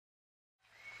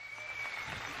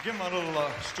Give him a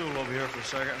little stool over here for a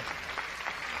second.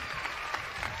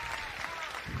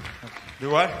 Do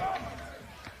what?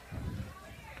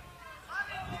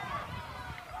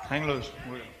 Hang loose.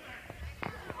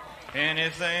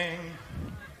 Anything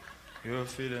you're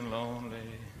feeling lonely.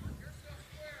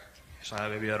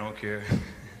 Sorry, baby, I don't care.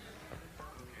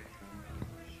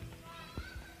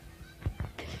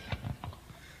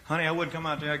 Honey, I wouldn't come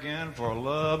out there again for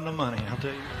love and the money, I'll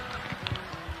tell you.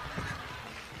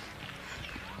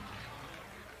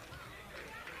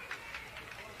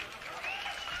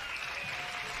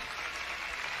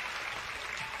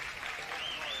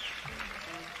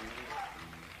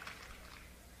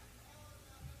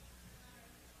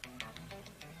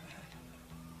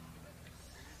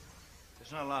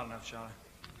 It's not loud enough, Charlie.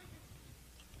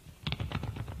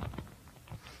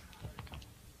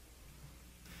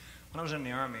 When I was in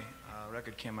the Army, a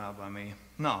record came out by me.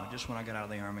 No, just when I got out of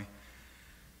the Army.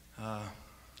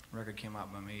 Record came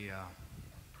out by me, what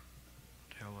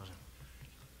the hell was it?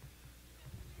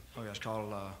 Oh yeah, it's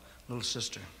called Little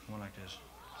Sister, one like this.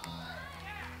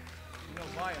 You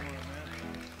don't buy it, man.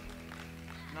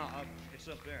 No, it's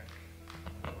up there.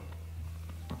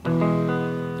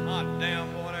 Hot damn,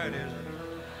 boy, there it is.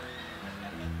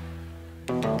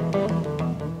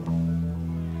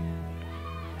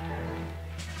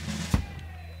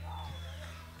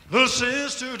 Little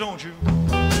sister, don't you?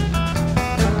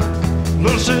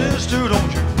 Little sister,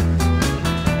 don't you?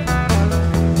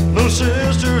 Little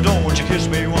sister, don't you kiss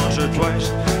me once or twice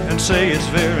and say it's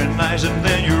very nice and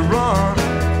then you run.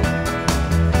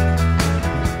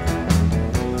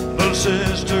 Little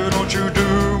sister, don't you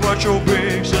do what your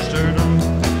big sister does.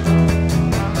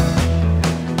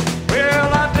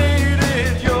 Well, I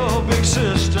dated your big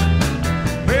sister.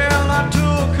 Well, I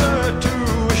took her to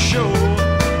a show.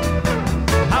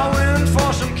 I went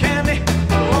for some candy.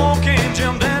 Along came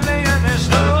Jim Dandy and they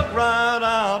snuck right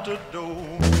out the door.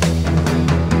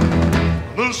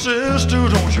 Little sister,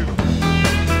 don't you?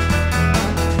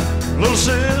 Little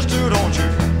sister, don't you?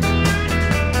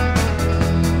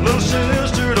 Little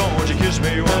sister, don't you kiss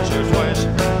me once or twice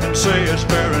and say it's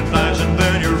very nice and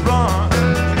then you run.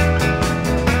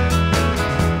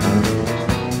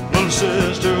 Little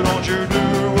sister, don't you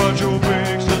do what your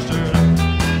big sister does.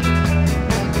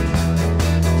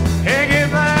 Hey, get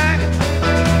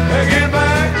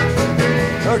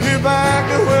back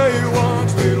to where you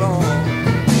once belonged.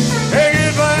 Hey,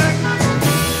 get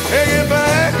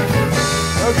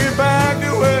back to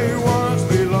where you once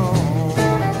belonged.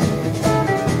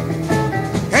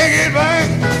 Hey, get back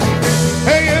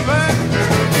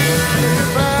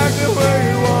to where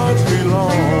you once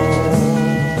belonged.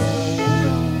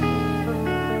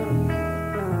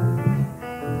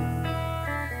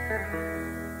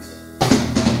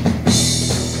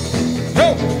 Yo!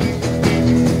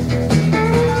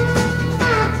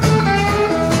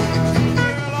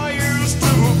 Well, I used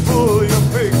to pull your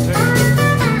pigtail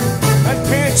and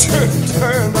pinch her,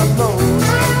 turn the nose.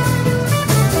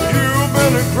 You've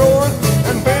been growing,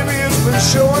 and baby, it's been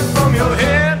showing from your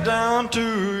head down to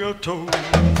your toes.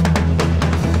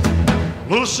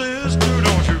 Little sister,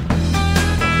 don't you?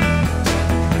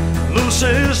 Little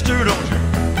sister, don't you?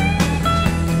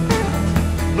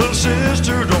 Little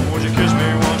sister, don't you kiss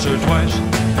me once or twice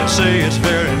and say it's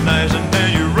very nice.